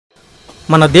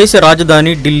మన దేశ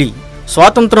రాజధాని ఢిల్లీ.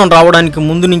 స్వాతంత్రం రావడానికి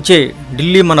ముందు నుంచే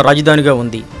ఢిల్లీ మన రాజధానిగా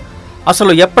ఉంది.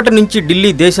 అసలు ఎప్పటి నుంచి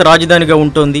ఢిల్లీ దేశ రాజధానిగా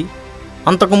ఉంటుంది?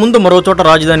 అంతకుముందు మరో చోట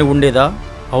రాజధాని ఉండేదా?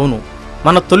 అవును,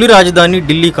 మన తొలి రాజధాని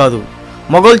ఢిల్లీ కాదు.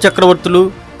 మొఘల్ చక్రవర్తులు,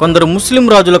 కొందరు ముస్లిం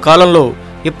రాజుల కాలంలో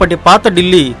ఇప్పటి పాత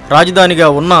ఢిల్లీ రాజధానిగా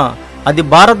ఉన్నా అది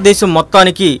భారతదేశం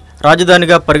మొత్తానికి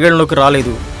రాజధానిగా పరిగణలోకి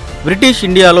రాలేదు. బ్రిటిష్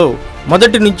ఇండియాలో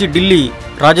మొదటి నుంచి ఢిల్లీ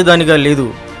రాజధానిగా లేదు.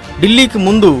 ఢిల్లీకి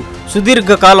ముందు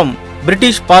సుదీర్ఘకాలం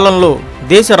బ్రిటిష్ పాలనలో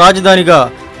దేశ రాజధానిగా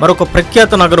మరొక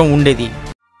ప్రఖ్యాత నగరం ఉండేది.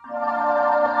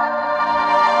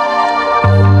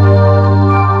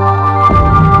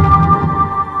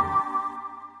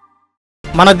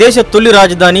 మన దేశ తొలి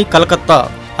రాజధాని కలకత్తా,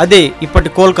 అదే ఇప్పటి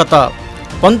కోల్కతా.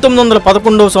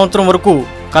 1911వ సంవత్సరం వరకు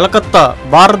కలకత్తా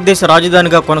భారతదేశ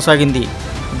రాజధానిగా కొనసాగింది.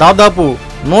 దాదాపు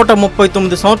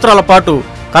 139 సంవత్సరాల పాటు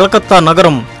కలకత్తా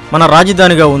నగరం మన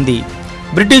రాజధానిగా ఉంది.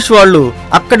 బ్రిటిష్ వాళ్ళు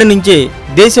అక్కడి నుంచే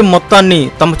దేశం మొత్తాన్ని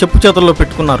తమ చెప్పు చేతుల్లో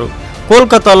పెట్టుకున్నారు.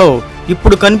 కోల్కతాలో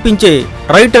ఇప్పుడు కనిపించే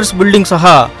రైటర్స్ బిల్డింగ్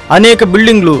సహా అనేక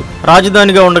బిల్డింగ్లు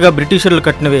రాజధానిగా ఉండగా బ్రిటిషర్లు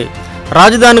కట్టినవే.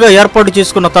 రాజధానిగా ఏర్పాటు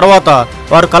చేసుకున్న తర్వాత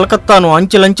వారు కలకత్తాను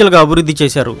అంచెలంచెలుగా అభివృద్ధి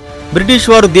చేశారు. బ్రిటిష్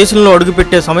వారు దేశంలో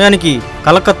అడుగుపెట్టే సమయానికి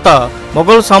కలకత్తా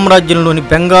మొఘల్ సామ్రాజ్యంలోని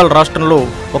బెంగాల్ రాష్ట్రంలో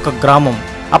ఒక గ్రామం.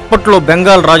 అప్పట్లో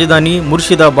బెంగాల్ రాజధాని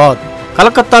ముర్షిదాబాద్.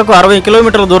 కలకత్తాకు 60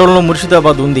 కిలోమీటర్ల దూరంలో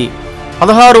ముర్షిదాబాద్ ఉంది.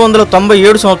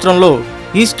 1697 సంవత్సరంలో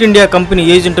ఈస్ట్ ఇండియా కంపెనీ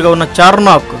ఏజెంట్గా ఉన్న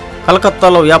చార్నాక్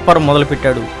కలకత్తాలో వ్యాపారం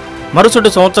మొదలుపెట్టాడు. మరుసటి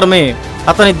సంవత్సరమే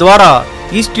అతని ద్వారా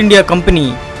ఈస్ట్ ఇండియా కంపెనీ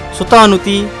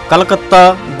సుతానుతి, కలకత్తా,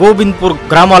 గోబింద్పూర్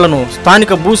గ్రామాలను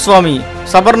స్థానిక భూస్వామి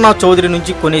సబర్నా చౌదరి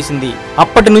నుంచి కొనేసింది.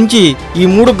 అప్పటి నుంచి ఈ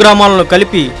 3 గ్రామాలను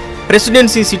కలిపి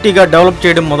ప్రెసిడెన్సీ సిటీగా డెవలప్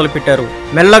చేయడం మొదలుపెట్టారు.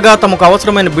 మెల్లగా తమకు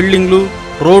అవసరమైన బిల్డింగ్లు,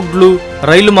 రోడ్లు,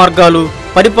 రైలు మార్గాలు,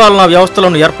 పరిపాలనా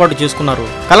వ్యవస్థలను ఏర్పాటు చేసుకున్నారు.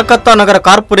 కలకత్తా నగర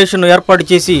కార్పొరేషన్ను ఏర్పాటు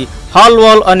చేసి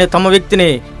హాల్వాల్ అనే తమ వ్యక్తినే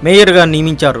మేయర్గా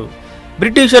నియమించారు.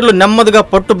 బ్రిటిషర్లు నెమ్మదిగా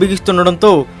పట్టు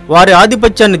బిగిస్తుండడంతో వారి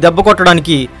ఆధిపత్యాన్ని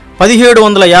దెబ్బకొట్టడానికి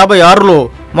 1756లో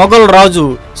మొఘల్ రాజు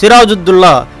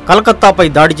సిరాజుద్దౌలా కలకత్తాపై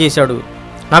దాడి చేశాడు.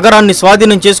 నగరాన్ని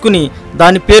స్వాధీనం చేసుకుని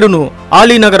దాని పేరును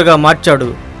ఆలీనగర్గా మార్చాడు.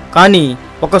 కానీ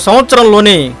 1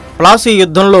 సంవత్సరంలోనే ప్లాసీ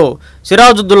యుద్ధంలో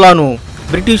సిరాజుద్దౌలాను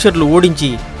బ్రిటిషర్లు ఓడించి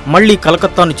మళ్లీ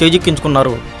కలకత్తాను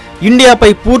చేజిక్కించుకున్నారు. ఇండియాపై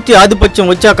పూర్తి ఆధిపత్యం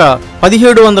వచ్చాక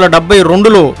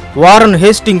 1772లో వారన్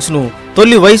హేస్టింగ్స్ను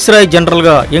తొలి వైస్రాయ్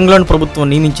జనరల్గా ఇంగ్లాండ్ ప్రభుత్వం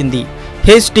నియమించింది.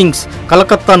 హేస్టింగ్స్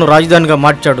కలకత్తాను రాజధానిగా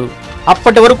మార్చాడు.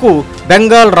 అప్పటి వరకు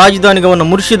బెంగాల్ రాజధానిగా ఉన్న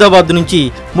ముర్షిదాబాద్ నుంచి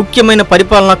ముఖ్యమైన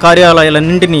పరిపాలనా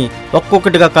కార్యాలయాలన్నింటినీ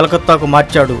ఒక్కొక్కటిగా కలకత్తాకు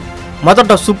మార్చాడు.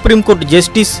 మొదట సుప్రీంకోర్టు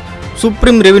జస్టిస్,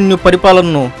 సుప్రీం రెవెన్యూ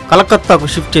పరిపాలనను కలకత్తాకు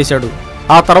షిఫ్ట్ చేశాడు.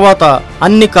 ఆ తర్వాత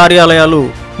అన్ని కార్యాలయాలు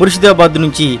ముర్షిదాబాద్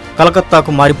నుంచి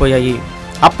కలకత్తాకు మారిపోయాయి.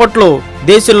 అప్పట్లో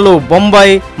దేశంలో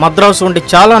బొంబాయి, మద్రాసు వంటి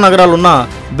చాలా నగరాలున్న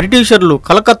బ్రిటిషర్లు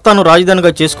కలకత్తాను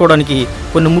రాజధానిగా చేసుకోవడానికి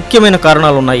కొన్ని ముఖ్యమైన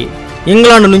కారణాలున్నాయి.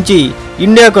 ఇంగ్లాండ్ నుంచి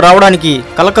ఇండియాకు రావడానికి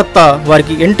కలకత్తా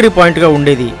వారికి ఎంట్రీ పాయింట్గా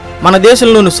ఉండేది. మన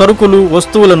దేశంలోని సరుకులు,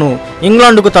 వస్తువులను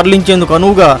ఇంగ్లాండ్కు తరలించేందుకు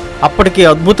అనువుగా అప్పటికే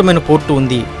అద్భుతమైన పోర్టు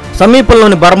ఉంది.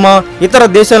 సమీపంలోని బర్మా, ఇతర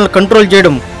దేశాలను కంట్రోల్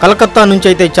చేయడం కలకత్తా నుంచి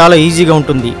అయితే చాలా ఈజీగా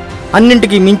ఉంటుంది.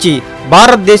 అన్నింటికీ మించి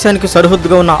భారతదేశానికి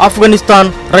సరిహద్దుగా ఉన్న ఆఫ్ఘనిస్తాన్,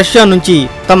 రష్యా నుంచి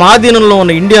తమ ఆధీనంలో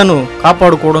ఉన్న ఇండియాను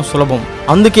కాపాడుకోవడం సులభం.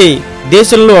 అందుకే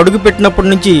దేశంలో అడుగుపెట్టినప్పటి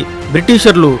నుంచి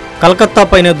బ్రిటిషర్లు కలకత్తా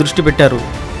పైనే దృష్టి పెట్టారు.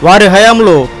 వారి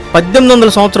హయాంలో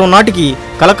 1800 సంవత్సరం నాటికి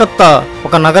కలకత్తా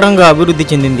ఒక నగరంగా అభివృద్ధి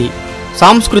చెందింది.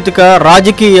 సాంస్కృతిక,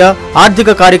 రాజకీయ, ఆర్థిక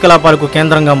కార్యకలాపాలకు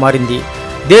కేంద్రంగా మారింది.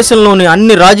 దేశంలోని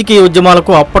అన్ని రాజకీయ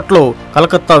ఉద్యమాలకు అప్పట్లో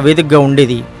కలకత్తా వేదికగా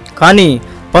ఉండేది. కానీ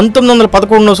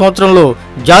 1911వ సంవత్సరంలో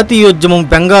జాతీయోద్యమం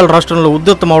బెంగాల్ రాష్ట్రంలో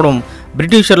ఉధృతమవడం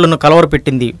బ్రిటిషర్లను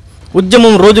కలవరపెట్టింది.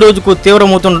 ఉద్యమం రోజురోజుకు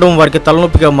తీవ్రమవుతుండడం వారికి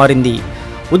తలనొప్పిగా మారింది.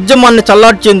 ఉద్యమాన్ని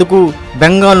చల్లార్చేందుకు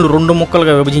బెంగాల్ను 2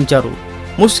 ముక్కలుగా విభజించారు.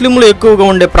 ముస్లింలు ఎక్కువగా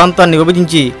ఉండే ప్రాంతాన్ని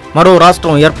విభజించి మరో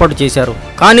రాష్ట్రం ఏర్పాటు చేశారు.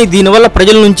 కానీ దీనివల్ల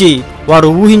ప్రజల నుంచి వారు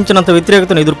ఊహించినంత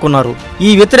వ్యతిరేకతను ఎదుర్కొన్నారు. ఈ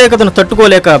వ్యతిరేకతను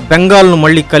తట్టుకోలేక బెంగాల్ను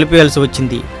మళ్లీ కలిపేయాల్సి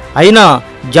వచ్చింది. అయినా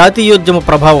జాతీయోద్యమ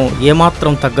ప్రభావం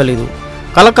ఏమాత్రం తగ్గలేదు.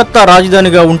 కలకత్తా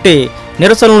రాజధానిగా ఉంటే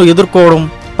నిరసనలు ఎదుర్కోవడం,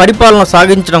 పరిపాలన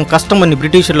సాగించడం కష్టమని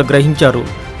బ్రిటిషర్లు గ్రహించారు.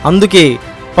 అందుకే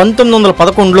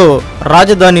 1911లో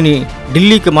రాజధానిని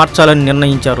ఢిల్లీకి మార్చాలని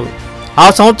నిర్ణయించారు. ఆ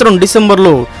సంవత్సరం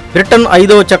డిసెంబర్లో బ్రిటన్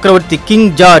 5వ చక్రవర్తి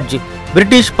కింగ్ జార్జ్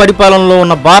బ్రిటిష్ పరిపాలనలో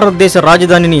ఉన్న భారతదేశ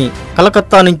రాజధానిని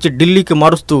కలకత్తా నుంచి ఢిల్లీకి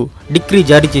మారుస్తూ డిక్రీ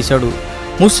జారీ చేశాడు.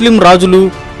 ముస్లిం రాజులు,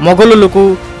 మొఘలులకు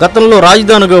గతంలో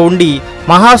రాజధానిగా ఉండి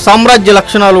మహా సామ్రాజ్య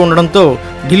లక్షణాలు ఉండడంతో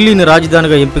ఢిల్లీని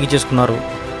రాజధానిగా ఎంపిక చేసుకున్నారు.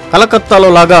 కలకత్తాలో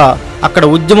లాగా అక్కడ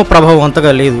ఉద్యమ ప్రభావం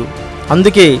అంతగా లేదు.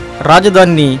 అందుకే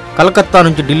రాజధానిని కలకత్తా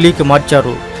నుంచి ఢిల్లీకి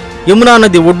మార్చారు. యమునా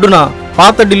నది ఒడ్డున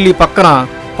పాత ఢిల్లీ పక్కన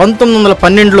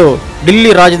 1912లో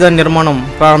ఢిల్లీ రాజధాని నిర్మాణం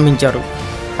ప్రారంభించారు.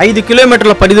 5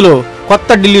 కిలోమీటర్ల పరిధిలో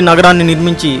కొత్త ఢిల్లీ నగరాన్ని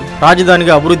నిర్మించి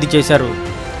రాజధానిగా అభివృద్ధి చేశారు.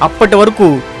 అప్పటి వరకు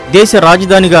దేశ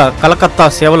రాజధానిగా కలకత్తా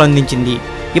సేవలు అందించింది.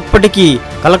 ఇప్పటికీ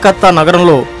కలకత్తా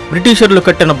నగరంలో బ్రిటిషర్లు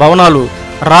కట్టిన భవనాలు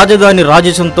రాజధాని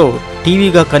రాజసంతో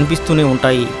టీవీగా కనిపిస్తూనే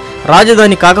ఉంటాయి.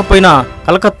 రాజధాని కాకపోయినా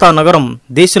కలకత్తా నగరం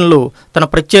దేశంలో తన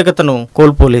ప్రత్యేకతను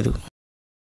కోల్పోలేదు.